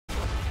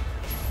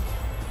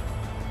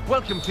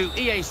Welcome to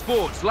EA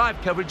Sports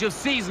live coverage of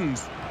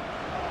seasons.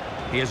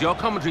 Here's your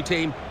commentary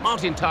team,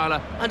 Martin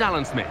Tyler and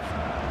Alan Smith.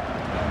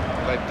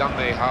 They've done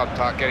the hard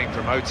part getting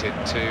promoted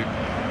to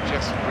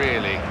just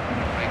really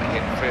make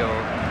it feel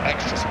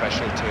extra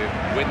special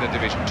to win the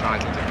division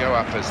title, to go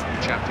up as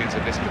champions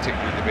of this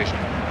particular division.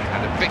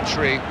 And a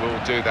victory will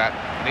do that.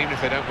 And even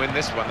if they don't win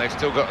this one, they've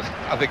still got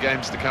other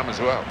games to come as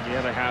well.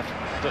 Yeah, they have.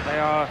 But they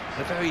are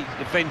a very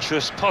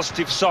adventurous,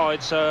 positive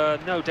side, so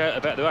no doubt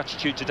about their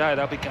attitude today.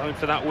 They'll be going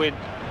for that win.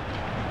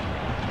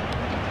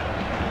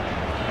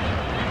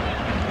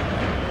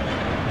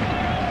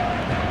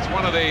 It's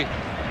one of the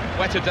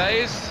wetter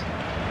days,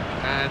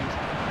 and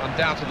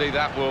undoubtedly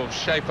that will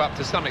shape up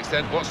to some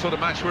extent what sort of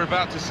match we're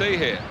about to see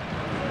here.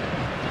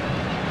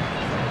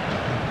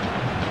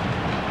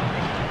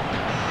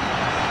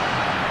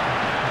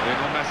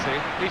 Lionel Messi,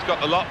 he's got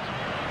the lot.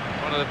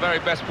 One of the very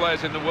best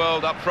players in the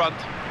world up front.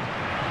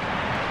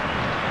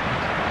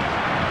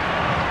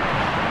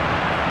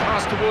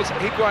 Pass towards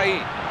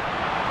Higuain.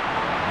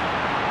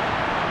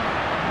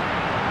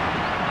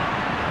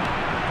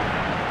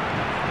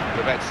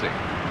 Lavezzi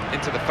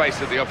into the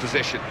face of the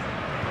opposition.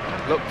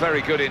 Looked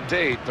very good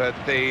indeed, but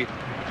the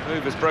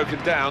move has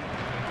broken down.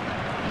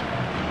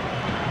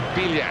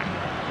 Billiard.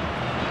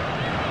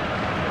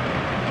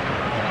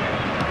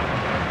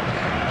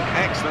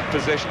 Excellent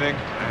positioning,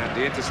 and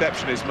the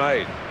interception is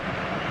made.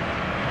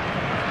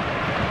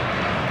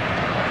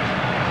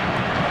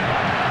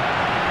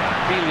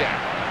 Billiard.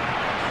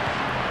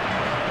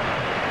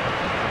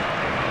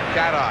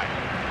 Garay.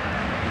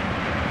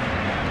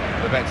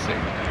 Lavezzi.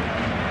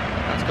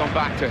 That's gone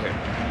back to him.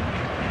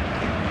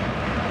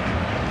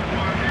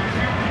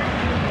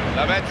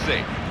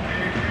 Lavezzi.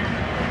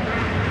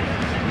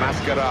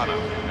 Mascherano.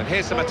 And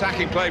here's some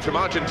attacking play from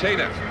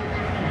Argentina.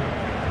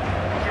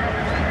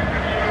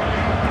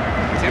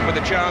 He's in with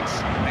a chance.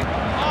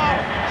 Oh,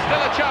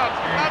 still a chance.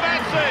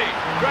 Lavezzi.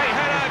 Great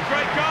header,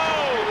 great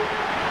goal.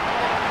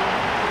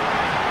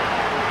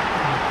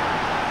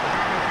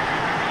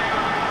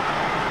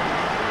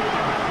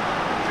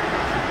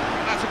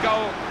 That's a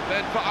goal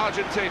then for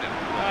Argentina.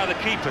 The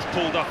keeper's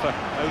pulled off a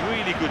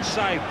really good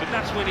save, but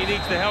that's when he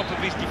needs the help of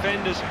his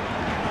defenders.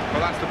 Well,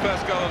 that's the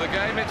first goal of the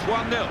game. It's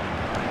 1-0.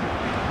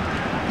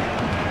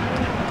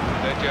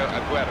 Sergio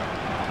Aguero.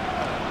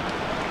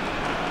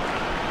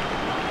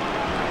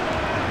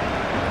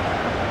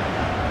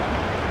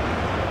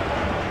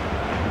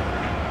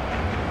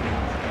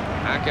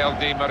 Angel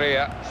Di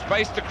Maria.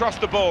 Spaced across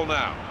the ball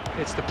now.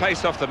 It's the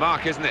pace off the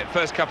mark, isn't it?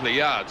 First couple of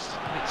yards.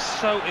 It's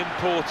so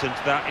important,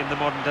 that, in the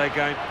modern-day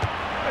game.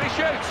 And he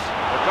shoots.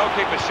 The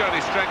goalkeeper's shown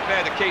his strength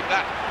there to keep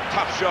that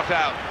tough shot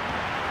out.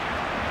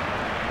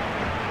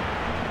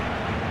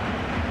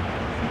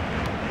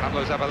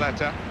 Pablo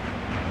Zabaleta.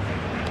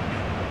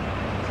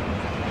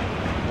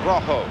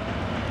 Rojo.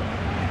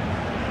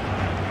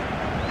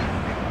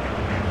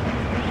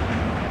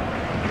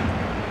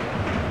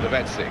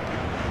 Lavezzi.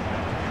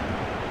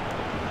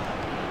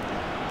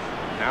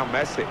 Now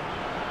Messi.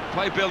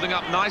 Play building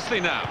up nicely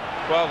now.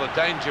 Well, the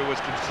danger was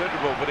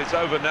considerable, but it's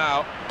over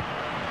now.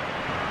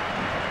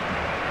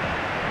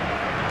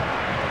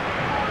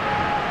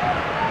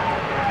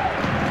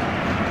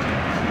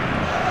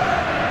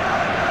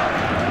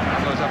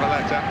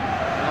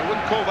 I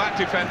wouldn't call that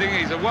defending,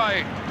 he's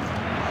away.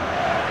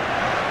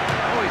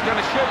 Oh, he's going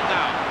to shoot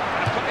now.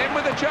 In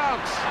with a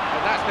chance.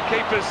 And that's the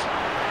keeper's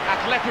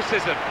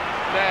athleticism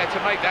there to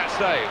make that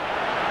save.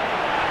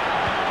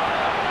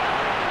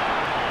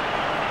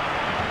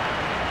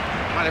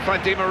 Might they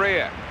find Di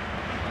Maria?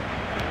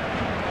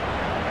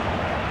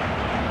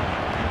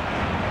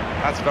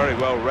 That's very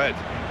well read,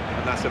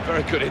 and that's a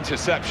very good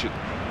interception.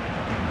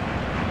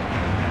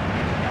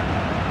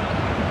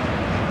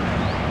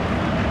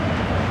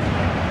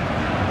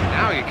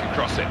 He can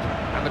cross it,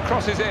 and the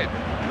cross is in.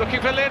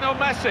 Looking for Lionel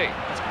Messi.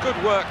 It's good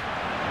work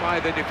by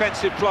the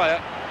defensive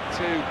player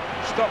to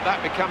stop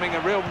that becoming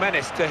a real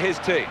menace to his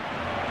team.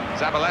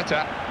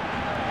 Zabaleta.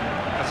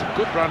 That's a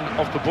good run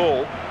off the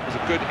ball. It was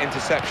a good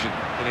interception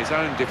in his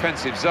own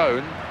defensive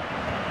zone.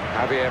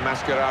 Javier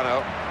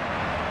Mascherano.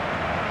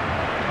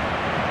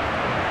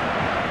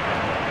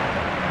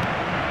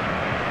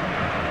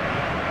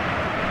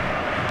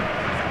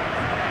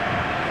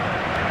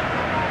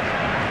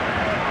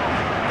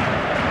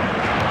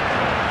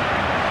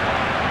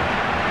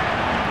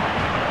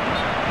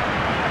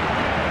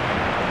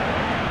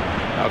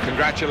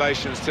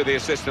 Congratulations to the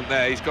assistant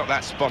there, he's got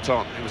that spot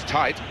on. It was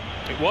tight.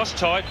 It was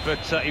tight, but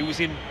he was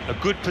in a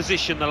good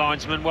position, the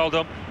linesman. Well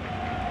done.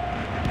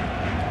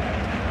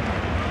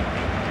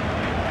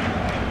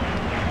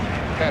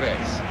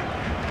 Perez.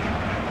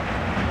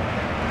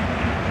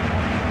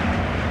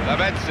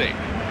 Lavezzi.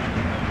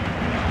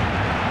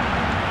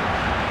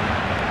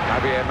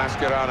 Javier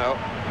Mascherano.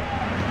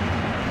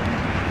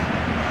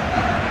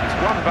 It's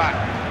one back.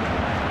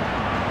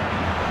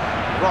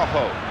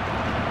 Rojo.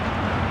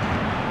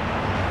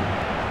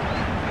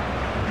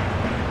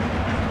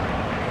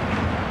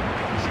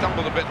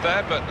 Stumbled a bit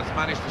there, but has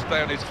managed to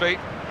stay on his feet.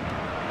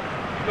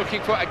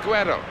 Looking for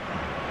Aguero.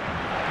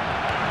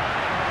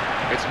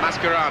 It's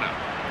Mascherano.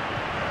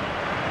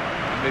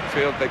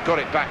 midfield. They got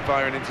it back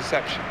via an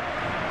interception.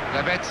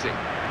 Lavezzi.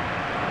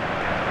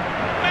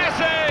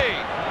 Messi!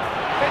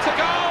 It's a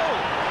goal!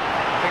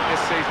 I think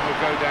this season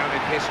will go down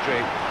in history,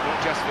 not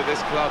just for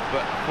this club,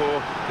 but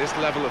for this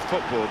level of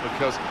football,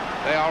 because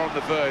they are on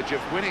the verge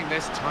of winning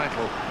this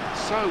title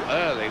so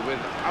early with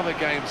other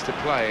games to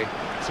play.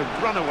 It's a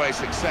runaway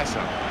successor.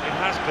 It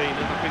has been,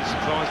 and I've been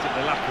surprised at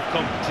the lack of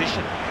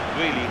competition,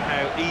 really,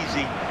 how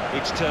easy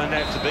it's turned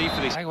out to be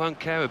for this. They won't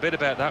care a bit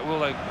about that, will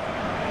they?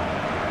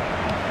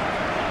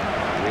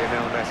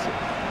 Lionel Messi.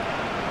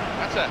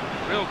 That's a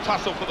real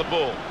tussle for the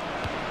ball.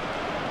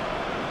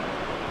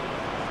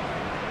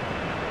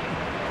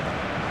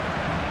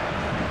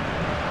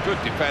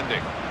 Good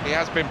defending. He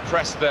has been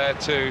pressed there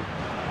to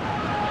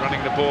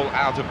running the ball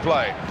out of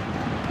play.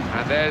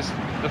 And there's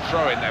the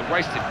throw-in. They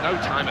wasted no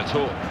time at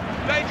all.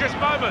 Dangerous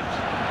moment.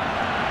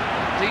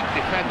 Deep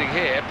defending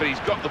here, but he's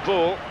got the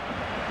ball.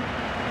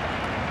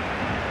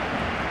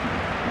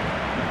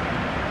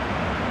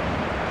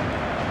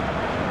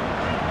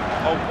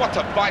 Oh, what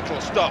a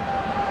vital stop.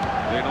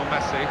 Lionel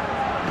Messi.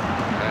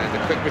 And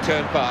a quick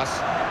return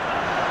pass.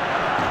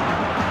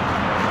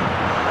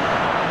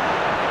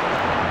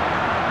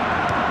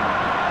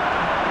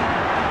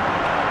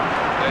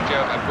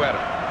 Sergio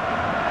Aguero.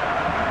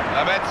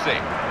 Lavezzi.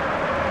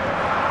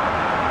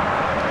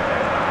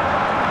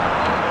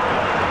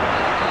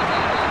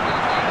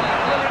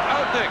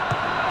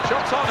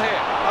 Shots on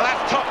here. Well,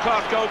 that's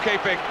top-class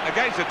goalkeeping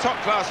against a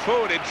top-class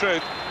forward, in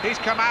truth. He's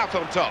come out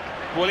on top.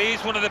 Well, he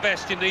is one of the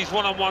best in these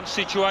one-on-one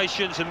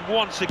situations, and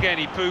once again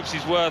he proves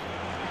his worth.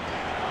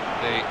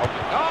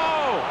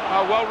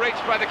 Oh, well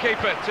reached by the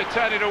keeper to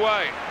turn it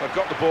away. They've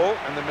got the ball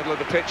in the middle of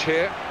the pitch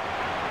here.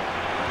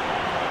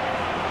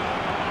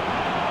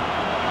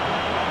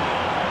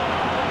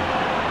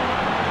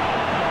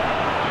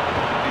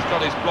 He's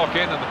got his block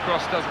in and the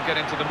cross doesn't get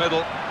into the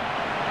middle.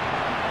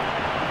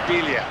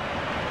 Biglia.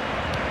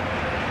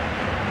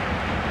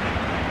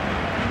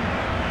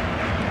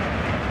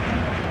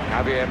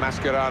 Javier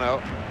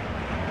Mascherano.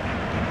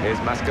 Here's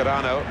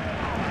Mascherano.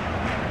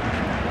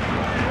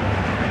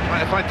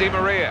 Trying to find Di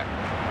Maria.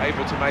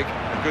 Able to make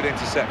a good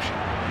interception.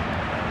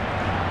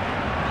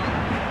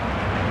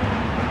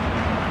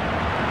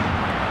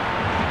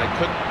 They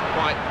couldn't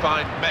quite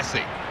find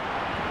Messi.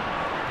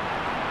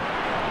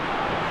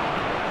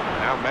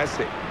 Now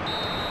Messi.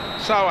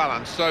 So,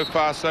 Alan, so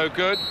far so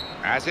good.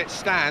 As it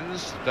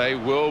stands, they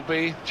will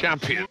be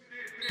champions.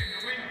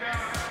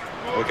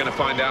 We're going to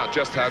find out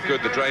just how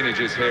good the drainage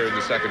is here in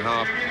the second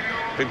half.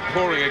 Been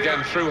pouring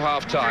again through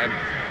half-time,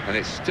 and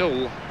it's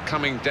still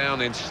coming down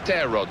in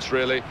stair rods,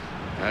 really,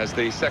 as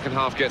the second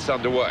half gets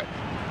underway.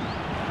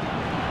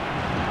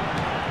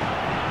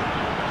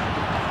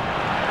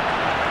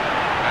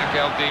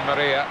 Angel Di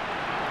Maria.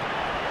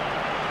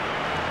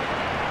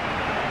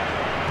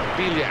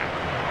 Biglia.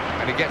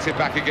 And he gets it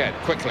back again,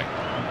 quickly.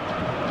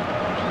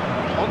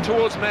 On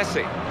towards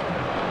Messi.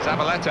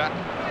 Zabaleta.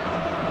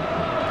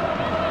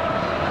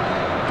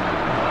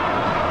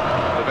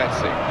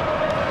 Lavezzi.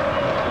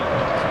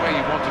 It's where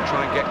you want to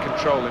try and get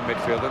control in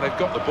midfield, and they've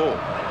got the ball.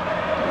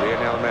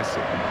 Lionel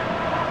Messi.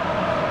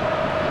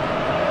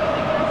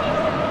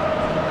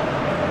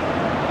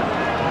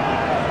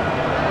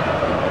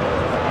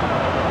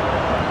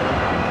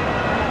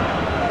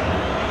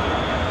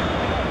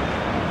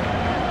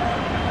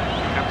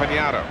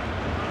 Campagnaro.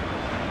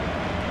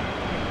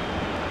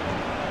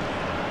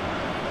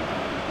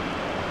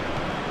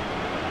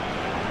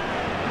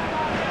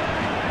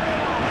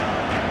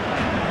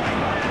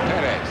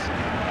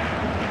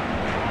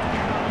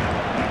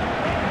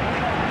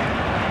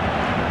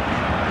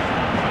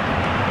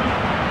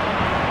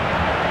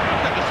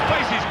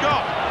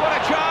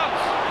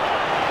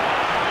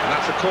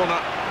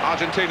 Corner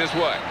Argentina's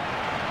way.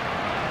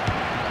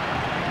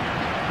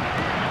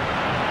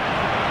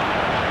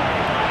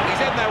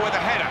 He's in there with a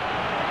header.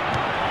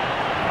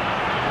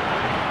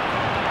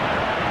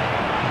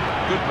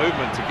 Good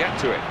movement to get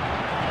to it.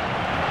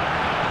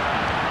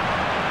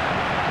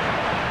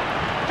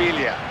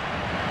 Biglia.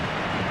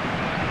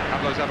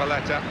 Pablo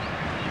Zabaleta.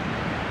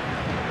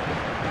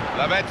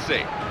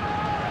 Lavezzi.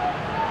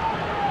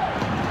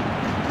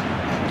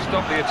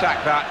 Stop the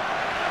attack, that.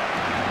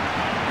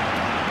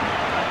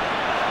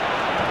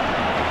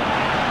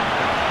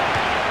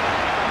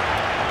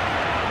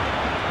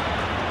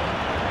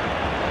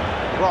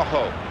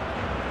 Rojo.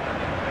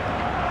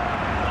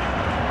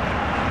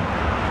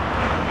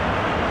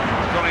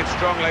 He's gone in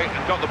strongly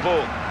and got the ball.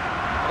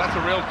 Well, that's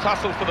a real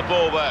tussle for the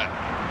ball there.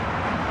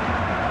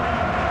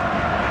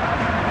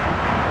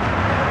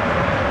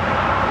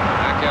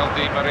 Angel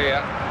Di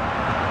Maria.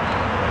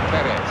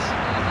 Perez.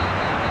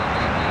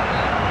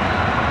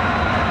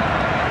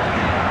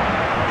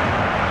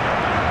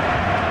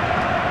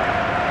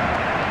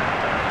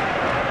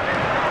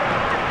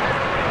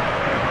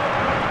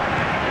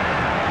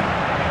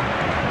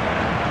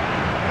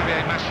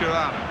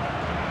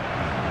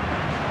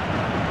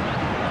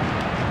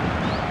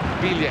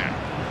 Biglia.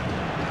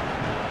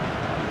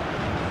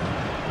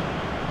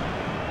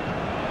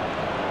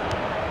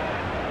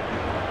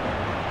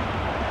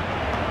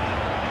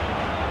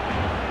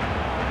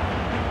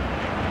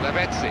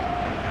 Lavezzi.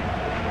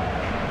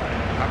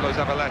 Pablo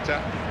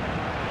Zabaleta.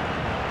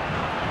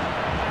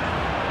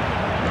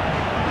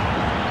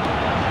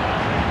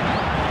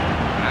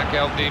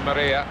 Angel Di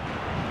Maria.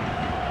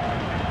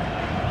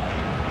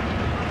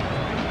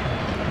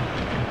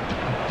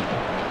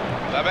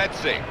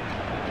 Lavezzi.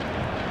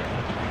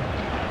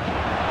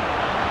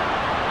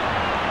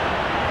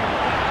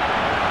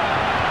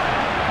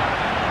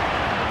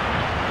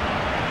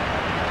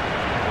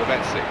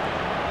 Lavezzi.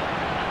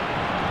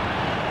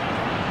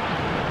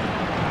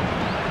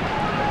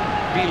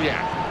 Villa.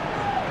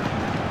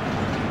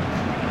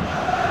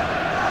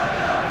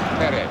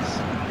 Perez.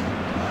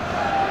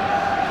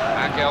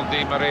 Angel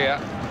Di Maria.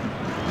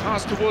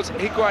 Pass towards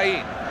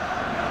Higuain.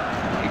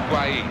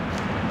 Higuain.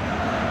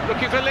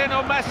 Looking for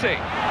Lionel Messi.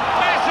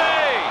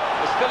 Messi!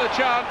 There's still a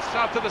chance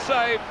after the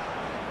save.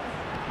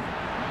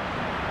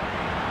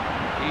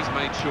 He's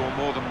made sure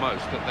more than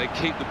most that they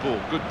keep the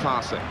ball. Good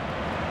passing.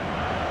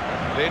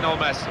 Lionel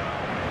Messi.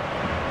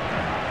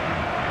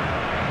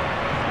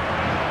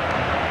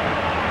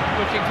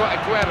 Looking for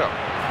Aguero.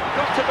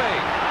 Got to be.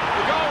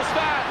 The goal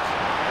stands.